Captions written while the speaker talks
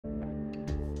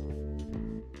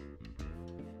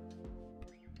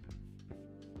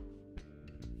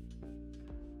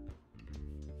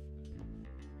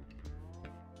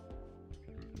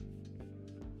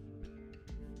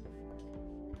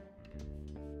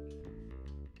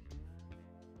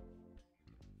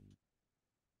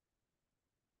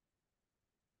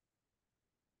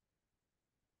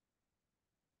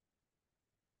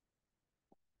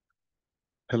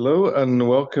Hello and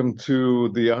welcome to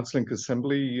the ArtsLink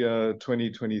Assembly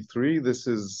 2023. This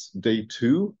is day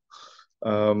two.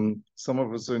 Some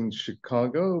of us are in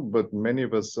Chicago, but many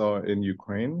of us are in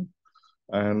Ukraine.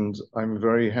 And I'm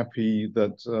very happy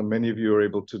that many of you are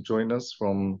able to join us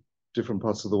from different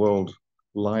parts of the world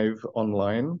live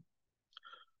online.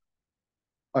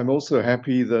 I'm also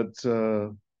happy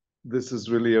that this is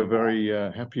really a very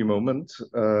happy moment,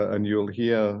 and you'll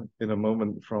hear in a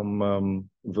moment from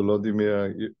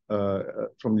Volodymyr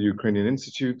from the Ukrainian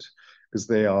Institute, because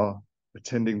they are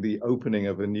attending the opening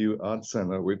of a new art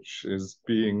center, which is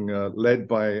being led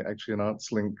by actually an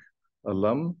ArtsLink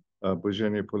alum,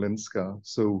 Bożena Polinska.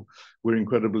 So we're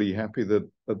incredibly happy that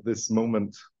at this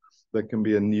moment there can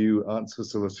be a new arts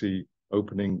facility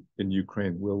opening in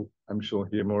Ukraine. We'll, I'm sure,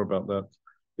 hear more about that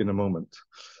in a moment.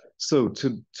 So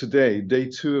today, day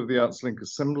two of the ArtsLink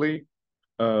Assembly,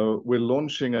 we're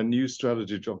launching a new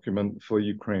strategy document for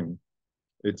Ukraine.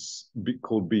 It's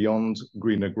called Beyond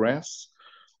Greener Grass,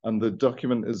 and the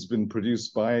document has been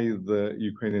produced by the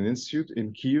Ukrainian Institute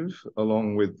in Kyiv,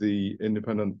 along with the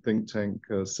independent think tank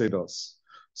CEDOS.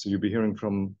 So you'll be hearing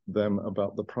from them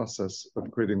about the process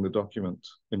of creating the document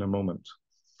in a moment.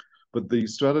 But the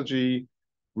strategy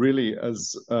really,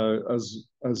 as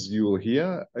you will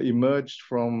hear, emerged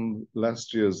from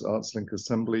last year's ArtsLink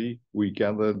Assembly. We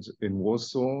gathered in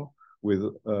Warsaw with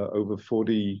over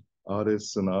 40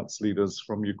 artists and arts leaders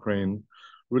from Ukraine,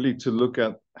 really to look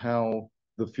at how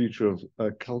the future of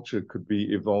culture could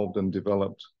be evolved and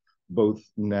developed, both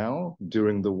now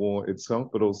during the war itself,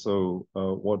 but also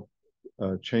what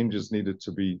changes needed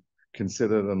to be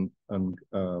considered and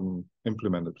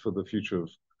implemented for the future of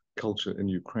culture in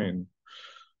Ukraine.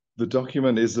 The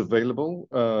document is available.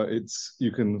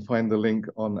 You can find the link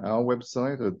on our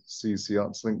website at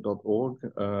cecartslink.org.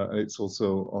 It's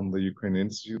also on the Ukrainian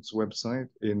Institute's website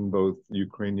in both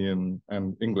Ukrainian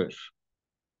and English.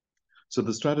 So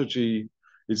the strategy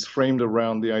is framed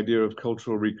around the idea of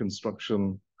cultural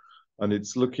reconstruction, and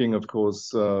it's looking, of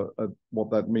course, at what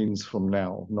that means from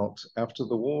now, not after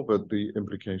the war, but the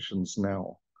implications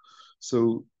now.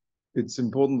 So it's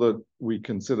important that we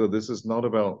consider this is not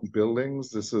about buildings.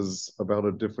 This is about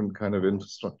a different kind of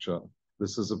infrastructure.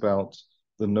 This is about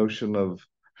the notion of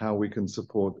how we can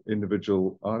support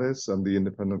individual artists and the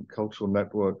independent cultural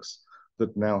networks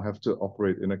that now have to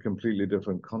operate in a completely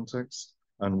different context,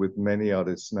 and with many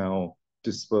artists now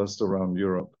dispersed around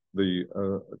Europe, the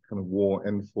kind of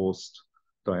war-enforced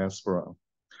diaspora.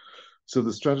 So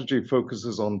the strategy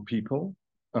focuses on people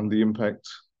and the impact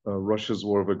Russia's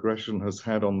war of aggression has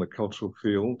had on the cultural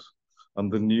field,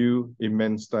 and the new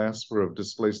immense diaspora of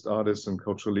displaced artists and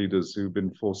cultural leaders who've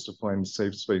been forced to find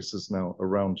safe spaces now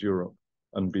around Europe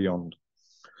and beyond.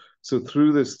 So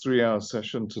through this 3-hour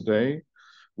session today,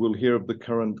 we'll hear of the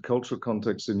current cultural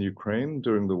context in Ukraine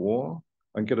during the war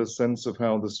and get a sense of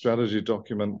how the strategy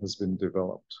document has been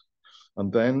developed.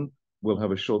 And then we'll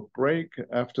have a short break.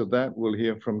 After that, we'll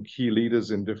hear from key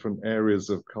leaders in different areas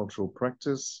of cultural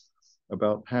practice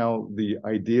about how the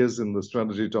ideas in the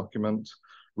strategy document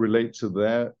relate to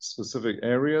their specific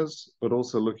areas, but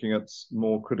also looking at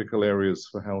more critical areas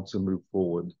for how to move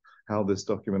forward, how this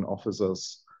document offers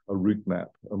us a route map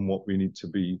and what we need to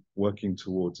be working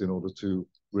towards in order to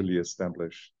really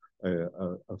establish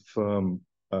a firm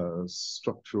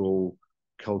structural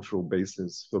cultural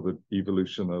basis for the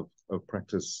evolution of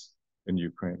practice in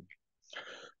Ukraine.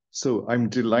 So I'm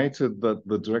delighted that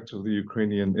the director of the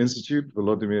Ukrainian Institute,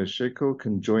 Volodymyr Sheiko,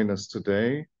 can join us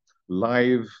today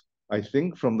live, I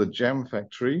think, from the Jam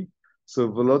Factory. So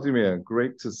Volodymyr,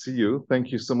 great to see you.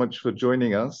 Thank you so much for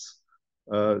joining us.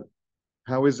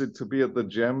 How is it to be at the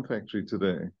Jam Factory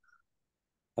today?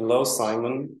 Hello,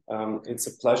 Simon. It's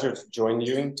a pleasure to join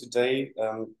you today,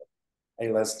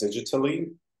 less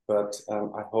digitally, but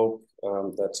I hope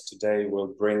that today will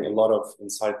bring a lot of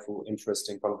insightful,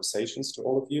 interesting conversations to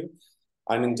all of you.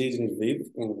 I'm indeed in Lviv,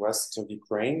 in west of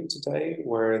Ukraine today,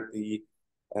 where the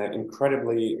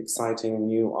incredibly exciting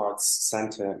new arts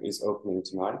center is opening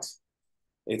tonight.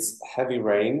 It's heavy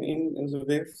rain in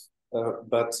Lviv,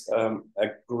 but a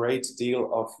great deal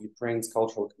of Ukraine's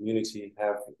cultural community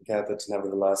have gathered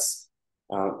nevertheless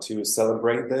to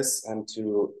celebrate this and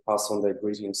to pass on their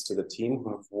greetings to the team who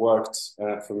have worked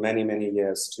for many, many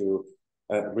years to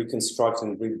reconstruct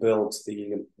and rebuild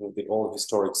the old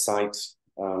historic site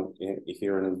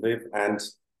here in Lviv and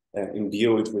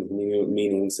imbue it with new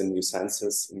meanings and new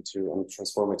senses and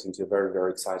transform it into a very,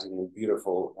 very exciting and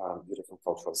beautiful, beautiful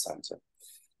cultural center.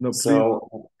 No,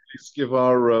 please give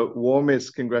our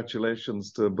warmest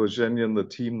congratulations to Bożena and the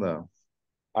team there.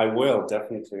 I will,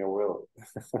 definitely I will.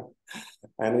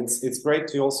 And it's great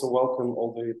to also welcome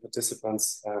all the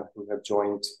participants who have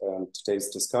joined today's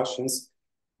discussions.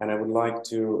 And I would like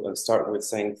to start with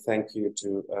saying thank you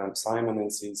to Simon and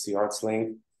CEC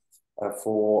ArtsLink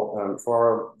for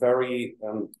our very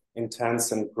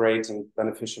intense and great and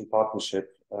beneficial partnership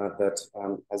that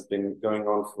has been going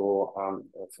on for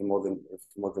more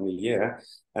than a year.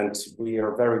 And we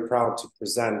are very proud to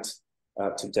present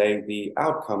today the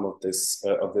outcome of this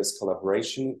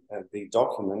collaboration, the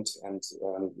document and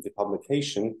the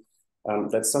publication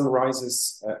that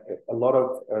summarizes a lot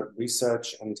of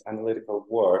research and analytical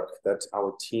work that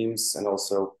our teams and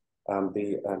also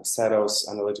the SEDOS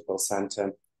Analytical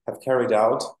Center have carried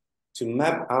out to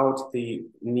map out the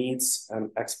needs and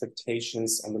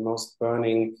expectations and the most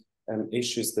burning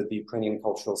issues that the Ukrainian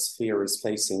cultural sphere is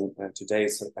facing today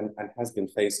and has been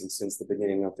facing since the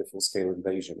beginning of the full-scale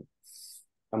invasion.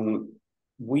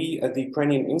 We at the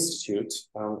Ukrainian Institute,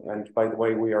 and by the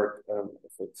way, we are,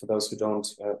 for those who don't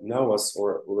know us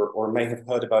or may have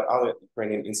heard about other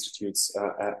Ukrainian institutes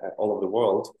all over the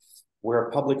world, we're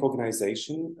a public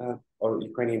organization, or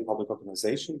Ukrainian public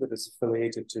organization that is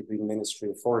affiliated to the Ministry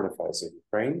of Foreign Affairs of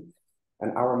Ukraine.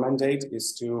 And our mandate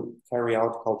is to carry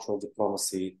out cultural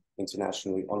diplomacy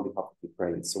internationally on behalf of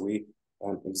Ukraine. So we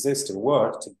exist and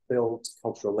work to build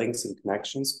cultural links and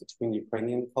connections between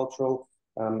Ukrainian cultural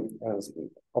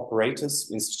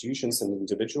operators, institutions, and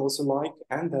individuals alike,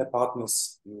 and their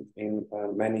partners in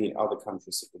many other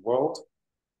countries of the world.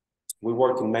 We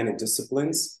work in many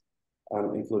disciplines,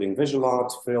 including visual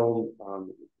art, film,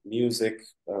 music,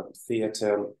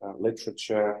 theater,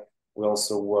 literature. We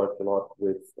also work a lot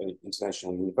with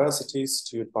international universities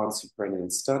to advance Ukrainian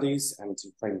studies and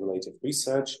Ukraine-related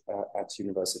research at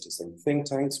universities and think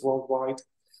tanks worldwide.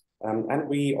 And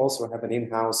we also have an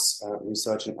in-house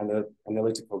research and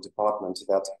analytical department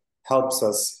that helps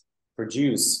us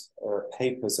produce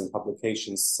papers and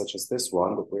publications such as this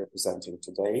one that we're presenting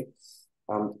today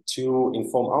to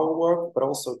inform our work, but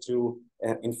also to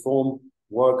inform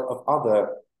work of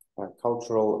other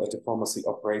cultural diplomacy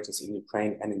operators in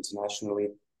Ukraine and internationally,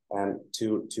 and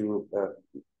to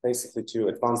basically to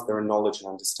advance their knowledge and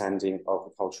understanding of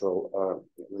the cultural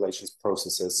relations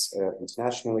processes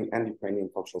internationally and Ukrainian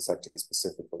cultural sector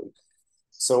specifically.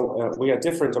 So we are a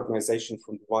different organization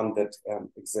from the one that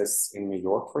exists in New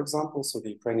York, for example. So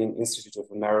the Ukrainian Institute of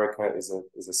America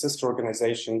is a sister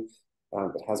organization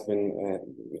that has been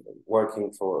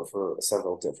working for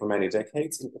many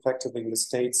decades, effectively in the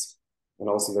States. And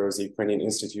also there is a Ukrainian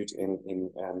Institute in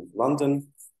London.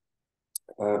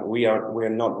 We are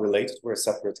not related, we're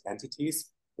separate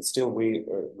entities, but still we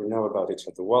know about each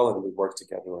other well and we work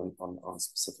together on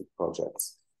specific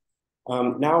projects.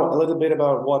 Now a little bit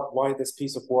about why this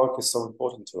piece of work is so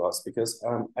important to us, because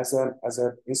as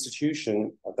an institution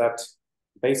that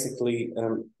basically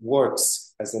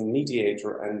works as a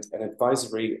mediator and an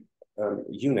advisory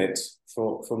unit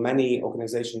for many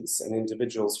organizations and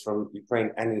individuals from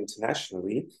Ukraine and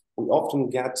internationally, we often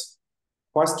get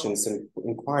questions and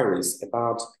inquiries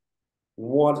about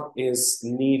what is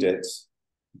needed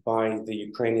by the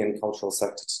Ukrainian cultural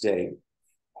sector today,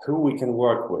 who we can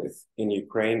work with in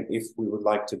Ukraine if we would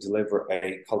like to deliver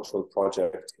a cultural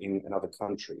project in another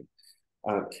country.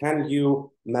 Can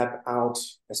you map out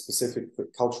a specific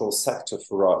cultural sector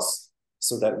for us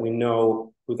so that we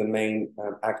know who the main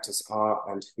actors are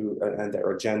and their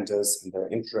agendas and their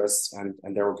interests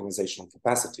and their organizational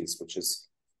capacities, which is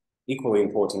equally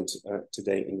important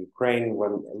today in Ukraine,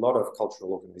 when a lot of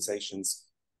cultural organizations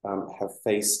have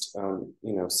faced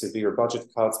severe budget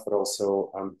cuts, but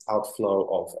also outflow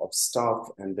of staff,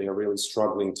 and they are really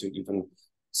struggling to even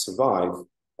survive,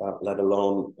 let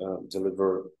alone deliver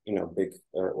big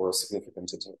or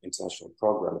significant international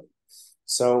programming.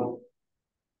 So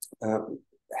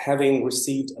having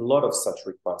received a lot of such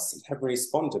requests and having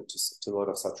responded to a lot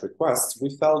of such requests, we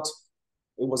felt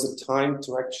it was a time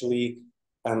to actually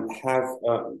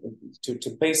to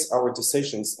base our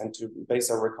decisions and to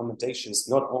base our recommendations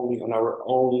not only on our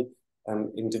own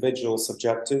individual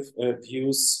subjective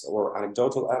views or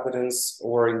anecdotal evidence,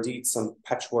 or indeed some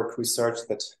patchwork research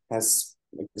that has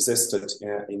existed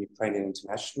in Ukraine and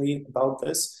internationally about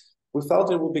this. We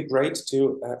felt it would be great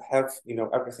to have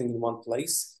everything in one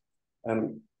place,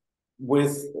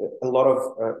 with a lot of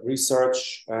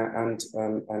research and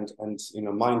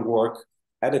mind work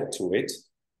added to it,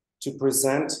 to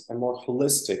present a more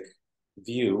holistic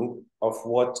view of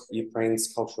what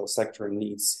Ukraine's cultural sector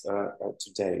needs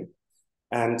today,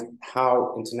 and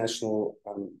how international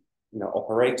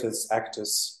operators,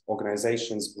 actors,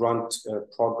 organizations, grant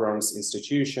programs,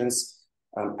 institutions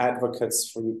advocates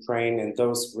for Ukraine and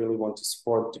those who really want to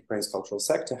support Ukraine's cultural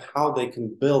sector, how they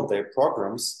can build their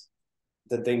programs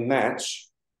that they match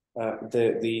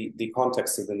the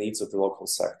context of the needs of the local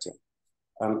sector.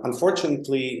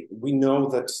 Unfortunately, we know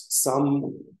that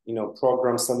some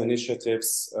programs, some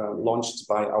initiatives launched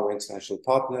by our international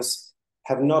partners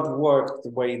have not worked the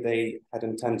way they had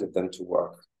intended them to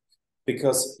work,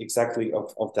 because exactly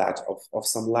of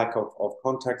some lack of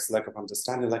context, lack of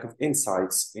understanding, lack of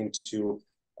insights into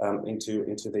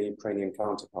the Ukrainian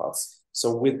counterparts.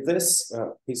 So with this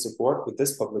piece of work, with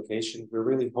this publication, we're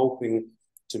really hoping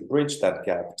to bridge that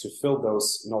gap, to fill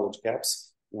those knowledge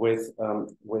gaps with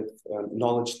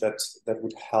knowledge that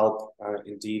would help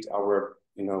indeed our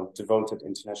devoted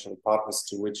international partners,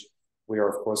 to which we are,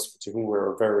 of course, to whom we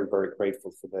are very, very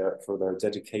grateful for their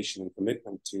dedication and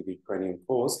commitment to the Ukrainian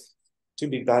cause, to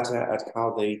be better at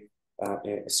how they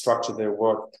structure their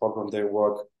work, program their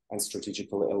work, and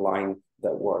strategically align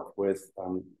that work with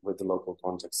the local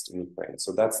context in Ukraine.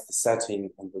 So that's the setting,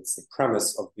 and that's the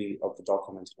premise of the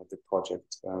document and of the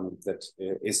project that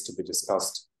is to be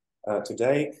discussed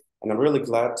today. And I'm really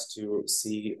glad to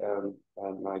see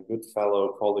my good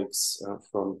fellow colleagues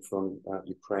from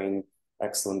Ukraine,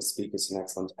 excellent speakers and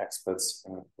excellent experts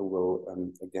who will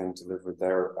again deliver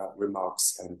their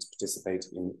remarks and participate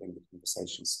in the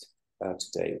conversations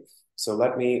today. So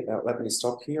let me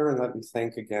stop here, and let me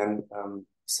thank again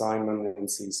Simon and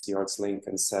CEC ArtsLink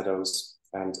and Sedos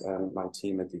and my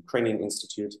team at the Ukrainian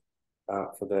Institute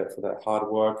for their hard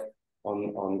work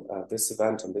on this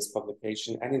event, on this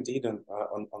publication, and indeed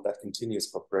on that continuous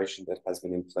cooperation that has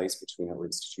been in place between our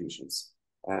institutions.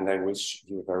 And I wish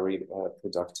you a very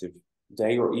productive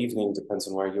day or evening, depends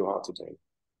on where you are today.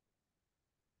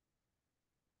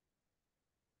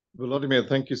 Volodymyr,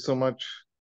 thank you so much